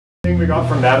we got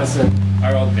from Madison.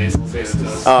 Our old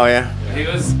bassist. Oh yeah. He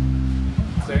was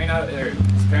clearing out,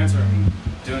 his parents were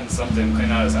doing something, cleaning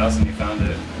out his house, and he found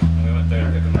it. And we went there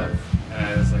to pick him up. And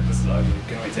I was like, this is ugly,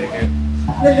 can we take it?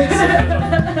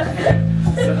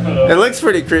 It looks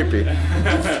pretty creepy.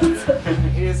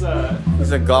 He's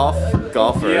a golfer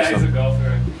or yeah, something. he's a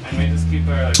golfer. And we just keep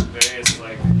our like various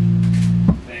like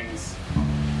things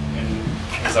in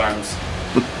his arms.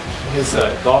 His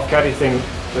golf caddy thing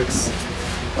looks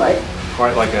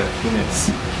quite like a penis.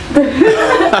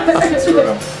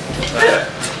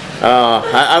 Oh,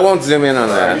 I won't zoom in on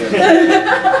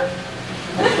that.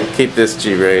 Keep this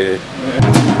G-rated.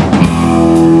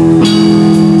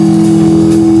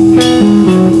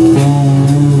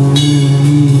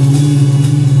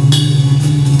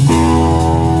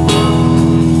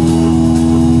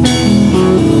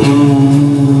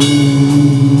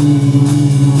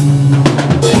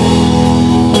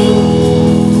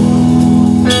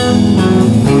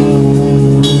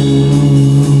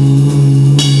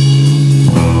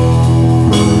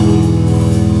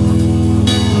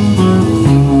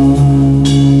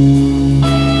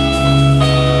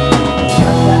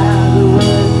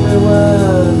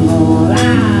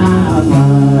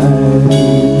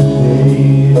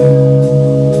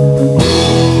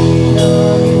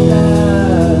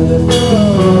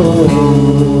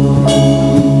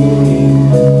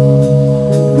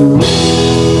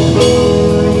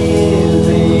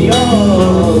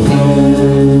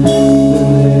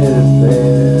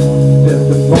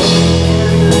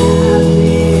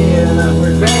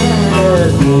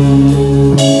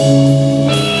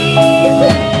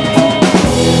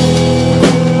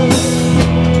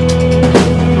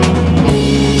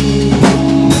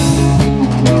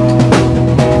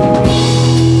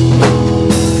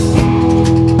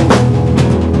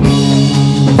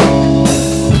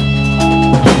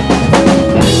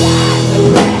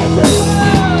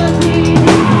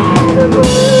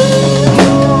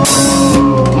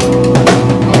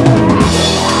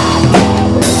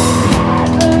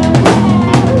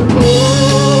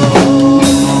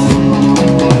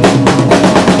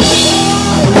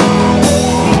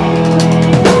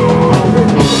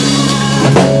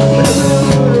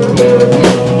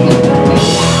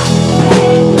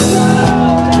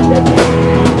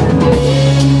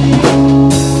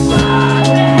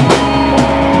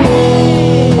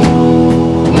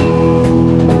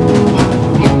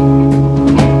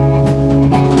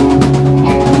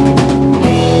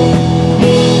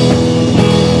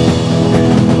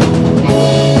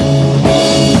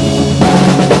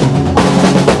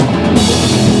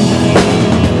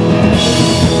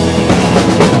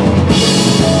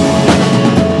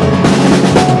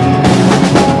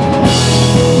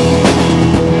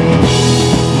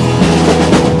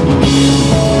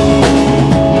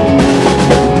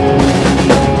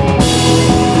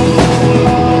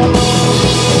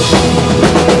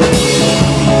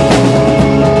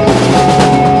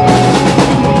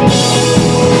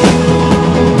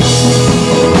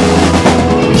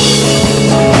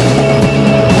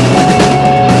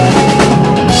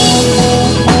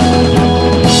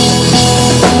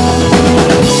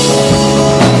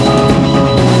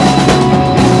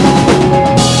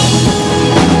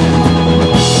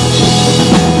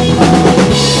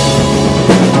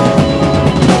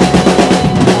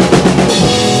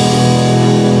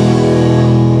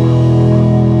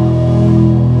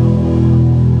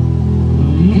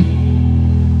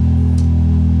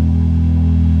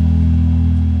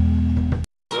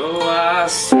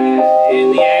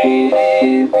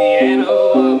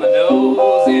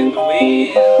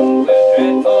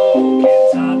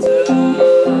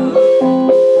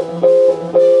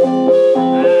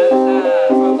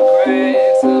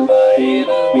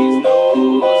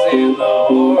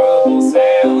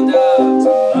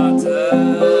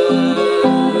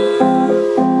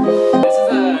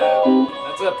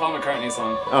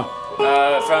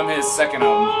 From his second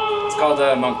album. It's called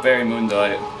Monkberry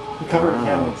Moondelight. He covered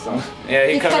canyons, so. Yeah,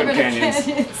 he covered canyons.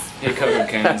 He covered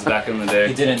canyons back in the day.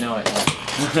 He didn't know it.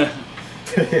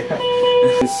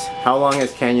 How long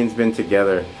has Canyons been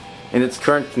together in its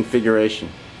current configuration?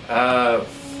 If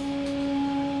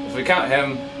we count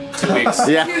him, 2 weeks.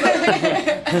 Yeah.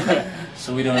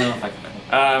 So we don't know if I can.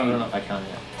 I don't know if I count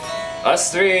yet.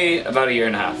 Us three, about a year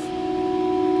and a half.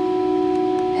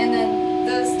 And then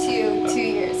those two, 2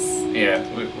 years. Yeah,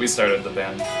 we started the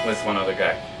band with one other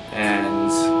guy, and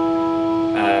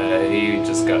he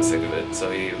just got sick of it,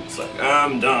 so he was like,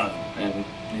 "I'm done," and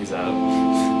he's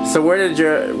out. So where'd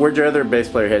your other bass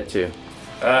player head to?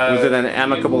 Was it an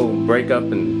amicable breakup?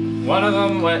 And one of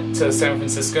them went to San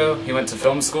Francisco. He went to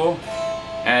film school,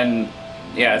 and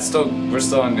yeah, we're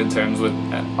still on good terms with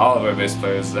all of our bass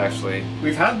players actually.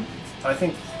 We've had, I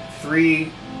think,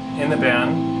 3 in the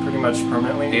band pretty much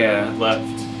permanently. Yeah.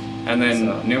 Left. And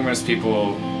then numerous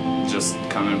people just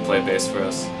come and play bass for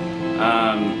us.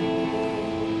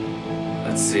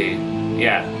 Let's see.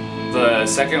 Yeah, the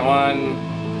second one,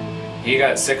 he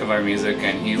got sick of our music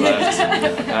and he left.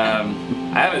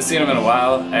 I haven't seen him in a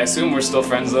while. I assume we're still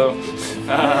friends though.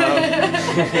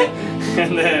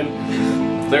 And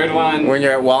then third one. When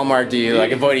you're at Walmart, do you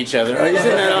like avoid each other? Oh, he's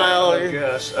in that aisle. Oh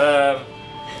gosh.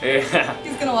 Yeah.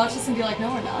 He's gonna watch this and be like, no,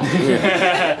 we're not.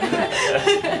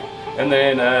 And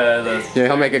then yeah,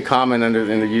 he'll make a comment in the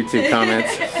YouTube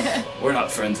comments. We're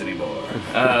not friends anymore.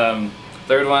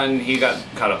 Third one, he got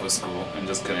caught up with school and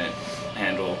just couldn't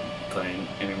handle playing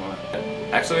anymore.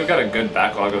 Actually, we've got a good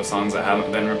backlog of songs that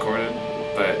haven't been recorded,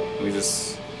 but we're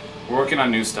working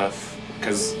on new stuff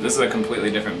because this is a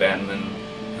completely different band than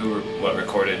what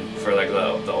recorded for like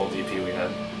the old EP we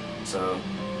had. So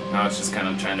now it's just kind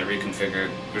of trying to reconfigure.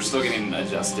 We're still getting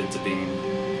adjusted to being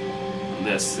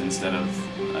this instead of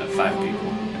 5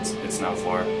 people. It's now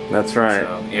 4. That's right.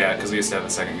 So, yeah, because we used to have a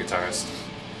second guitarist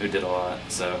who did a lot,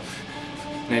 so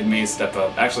made me step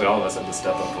up. Actually, all of us had to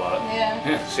step up a lot.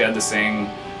 Yeah. She had to sing,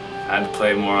 I had to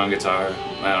play more on guitar.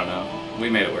 I don't know. We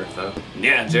made it work though.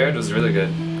 Yeah, Jared was really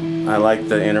good. I like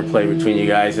the interplay between you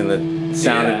guys and the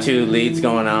sound of 2 leads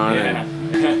going on. Yeah.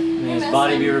 And May his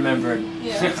body be remembered.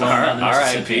 Yeah.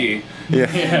 R.I.P. yeah.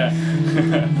 Yeah.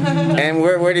 And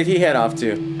where did he head off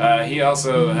to? He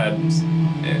also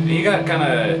he got kind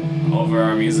of over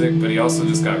our music, but he also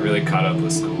just got really caught up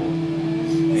with school.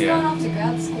 He's going off to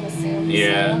grad school soon.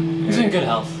 Yeah. So. He's in good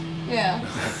health. Yeah.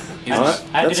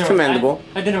 That's commendable.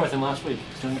 I had dinner with him last week.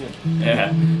 He's doing good. Yeah.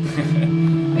 I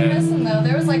miss him though.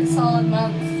 There was like a solid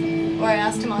month where I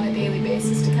asked him on a daily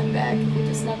basis to come back, and he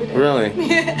just never did. Really?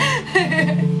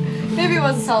 Maybe it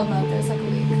was a solid month. It was like a week.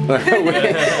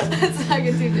 That's not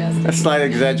gonna do justice. A slight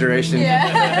exaggeration.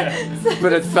 Yeah.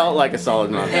 But it felt like a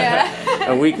solid month.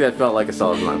 Yeah. A week that felt like a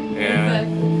solid month. Yeah.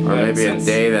 Exactly. Or maybe a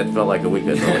day that felt like a week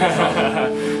that felt like a solid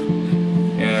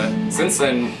month. Yeah. Since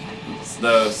then,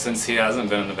 though, since he hasn't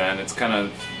been in the band, it's kind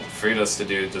of freed us to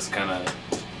do just kind of.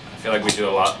 I feel like we do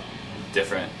a lot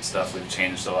different stuff. We've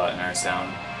changed a lot in our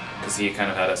sound because he kind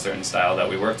of had a certain style that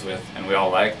we worked with and we all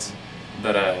liked.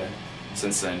 But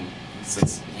since then,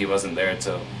 since he wasn't there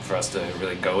for us to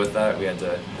really go with that, we had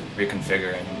to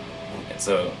reconfigure. And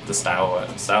so the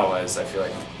style-wise, I feel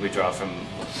like we draw from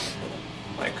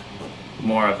like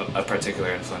more of a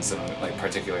particular influence and like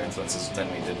particular influences than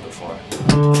we did before.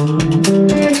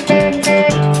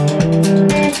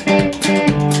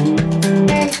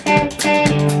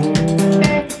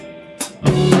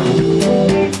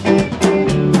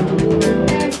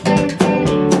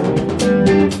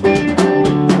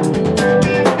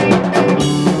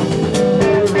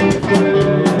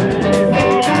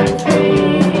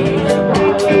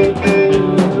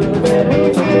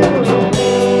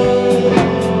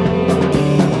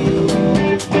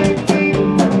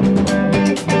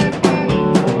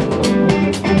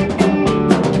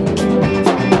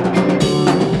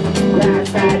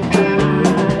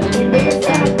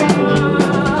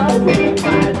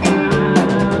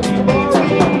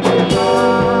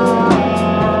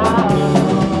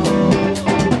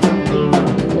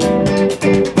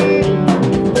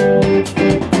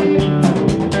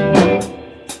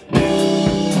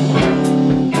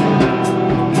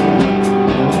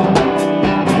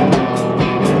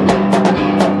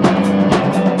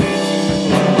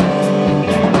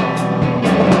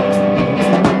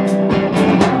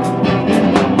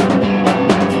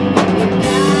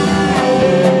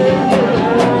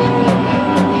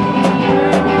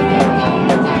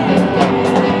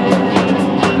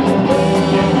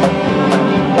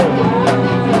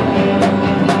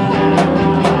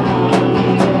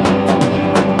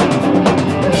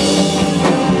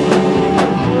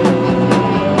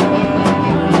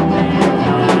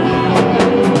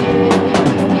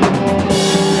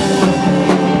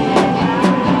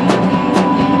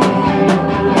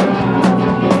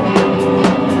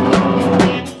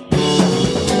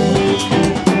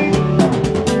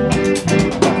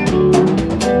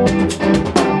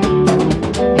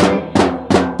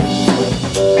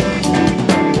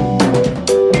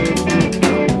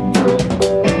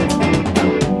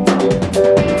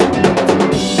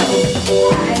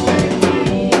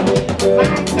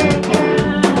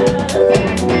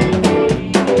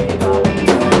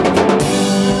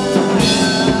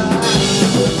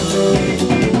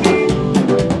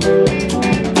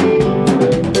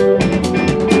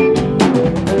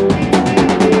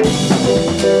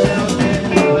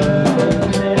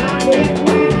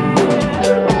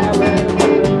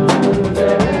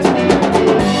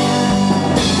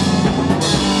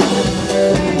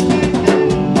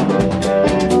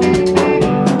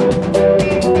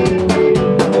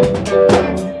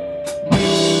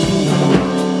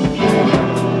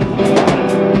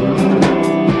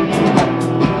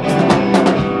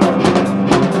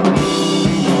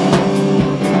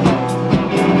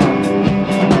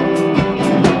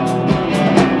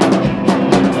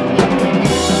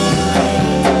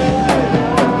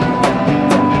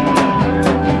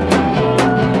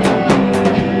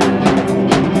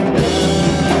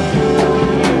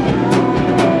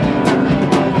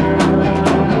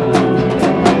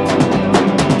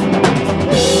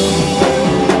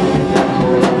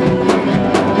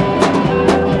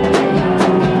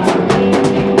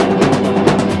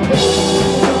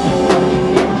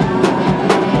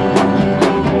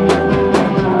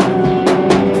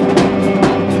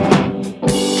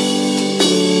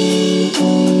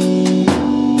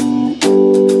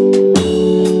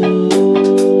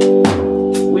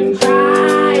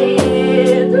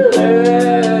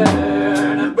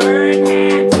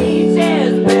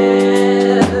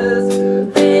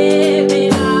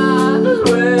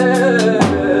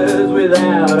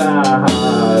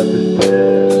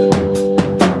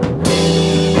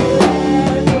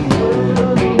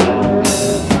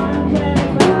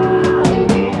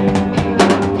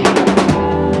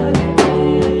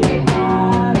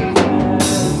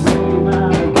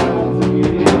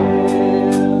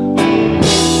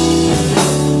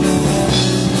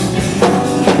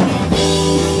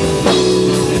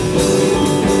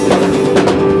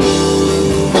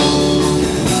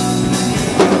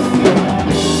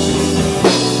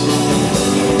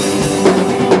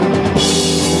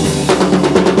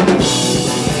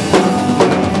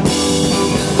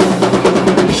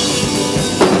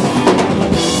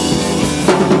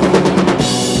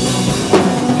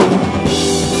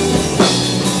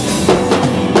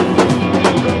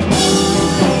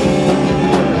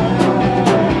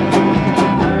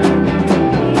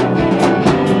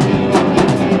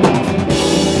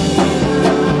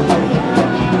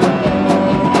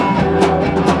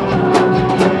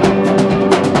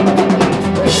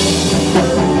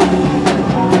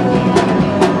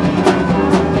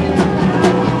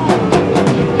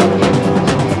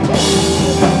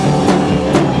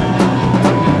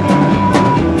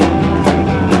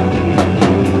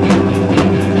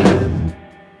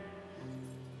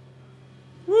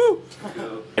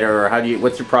 Or how do you?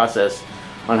 What's your process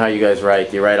on how you guys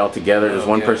write? Do you write all together? Does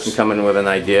one person come in with an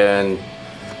idea, and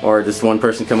or does one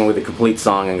person come in with a complete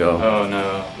song and go? Oh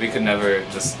no, we could never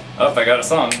just. Oh, I got a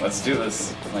song. Let's do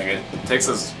this. Like it takes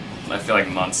us, I feel like,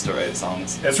 months to write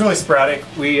songs. It's really sporadic.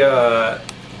 We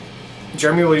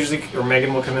Jeremy will usually, or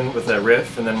Megan will come in with a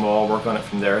riff, and then we'll all work on it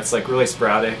from there. It's like really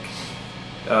sporadic,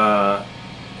 and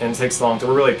it takes long.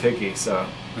 We're really picky, so.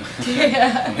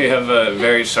 Yeah. We have a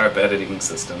very sharp editing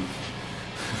system.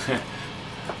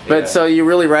 But so you're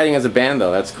really writing as a band,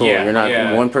 though. That's cool. Yeah, You're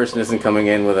not one person isn't coming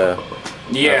in with a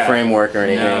framework or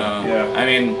anything. No. Yeah. I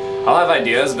mean, I'll have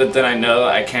ideas, but then I know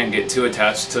I can't get too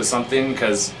attached to something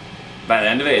because by the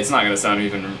end of it, it's not going to sound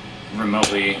even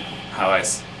remotely how I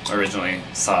originally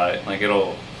saw it. Like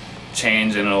it'll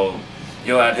change and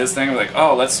you'll add his thing, like,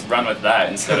 oh, let's run with that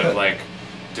instead of like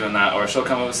doing that, or she'll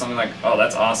come up with something like, oh,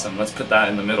 that's awesome, let's put that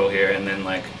in the middle here, and then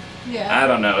like, I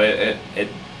don't know,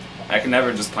 I can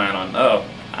never just plan on, oh,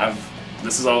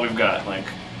 this is all we've got. Like,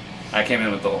 I came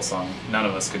in with the whole song. None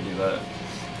of us could do that.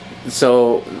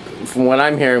 So, from what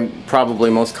I'm hearing, probably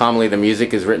most commonly the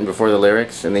music is written before the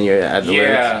lyrics, and then you add the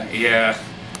lyrics. Yeah.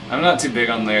 I'm not too big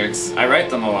on lyrics. I write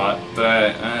them a lot,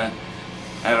 but I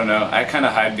don't know. I kind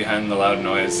of hide behind the loud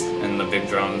noise and the big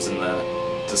drums and the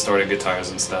distorted guitars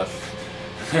and stuff.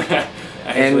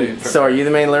 And so, are you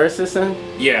the main lyricist then?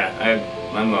 Yeah,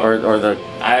 I'm or the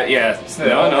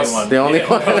no one else. The only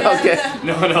one. Okay.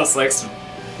 No one else likes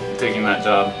taking that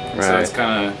job, so it's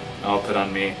kind of all put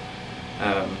on me.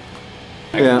 I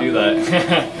can do that.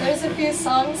 There's a few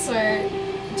songs where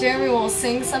Jeremy will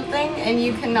sing something and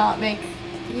you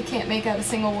can't make out a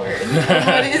single word.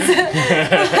 What is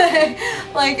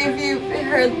it? Like if you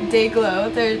heard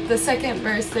Dayglow, the second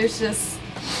verse, there's just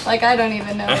like I don't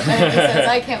even know what that says.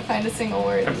 I can't find a single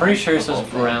word. I'm pretty sure it says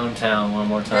Brown Town one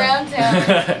more time. Brown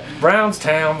Town.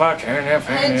 Brownstown by Kenneth.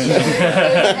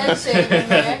 Head shaving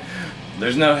there.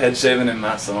 There's no head shaving in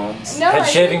my songs. No, Head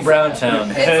shaving Brown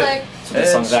Town. It's like That's what the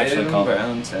song's actually called.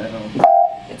 Brown Town.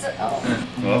 it's a,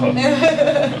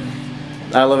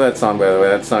 I love that song, by the way.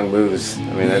 That song moves.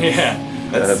 I mean,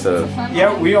 that's a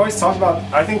yeah. We always talk about.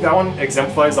 I think that one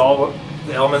exemplifies all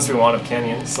the elements we want of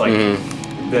Canyons. Like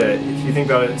if you think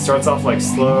about it, it starts off like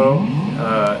slow,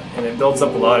 and it builds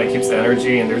up a lot. It keeps the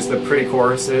energy, and there's the pretty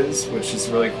choruses, which is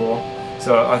really cool.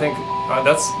 So I think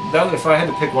that. If I had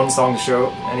to pick one song to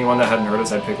show anyone that hadn't heard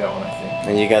us, I'd pick that one. I think.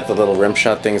 And you got the little rim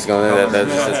shot things going there.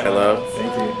 That's I love.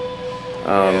 Thank you.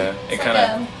 It kind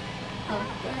of.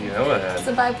 You know it. It's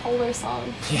a bipolar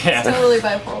song. Yeah. It's totally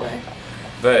bipolar.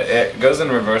 But it goes in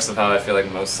reverse of how I feel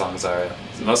like most songs are.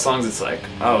 Most songs, it's like,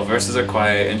 oh, verses are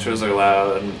quiet, intros are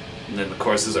loud, and then the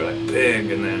choruses are like big,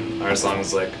 and then our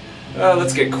song's like, oh,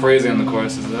 let's get crazy on the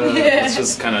choruses. Let's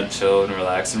just kind of chill and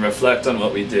relax and reflect on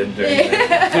what we did during the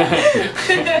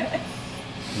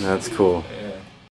That's cool. Yeah.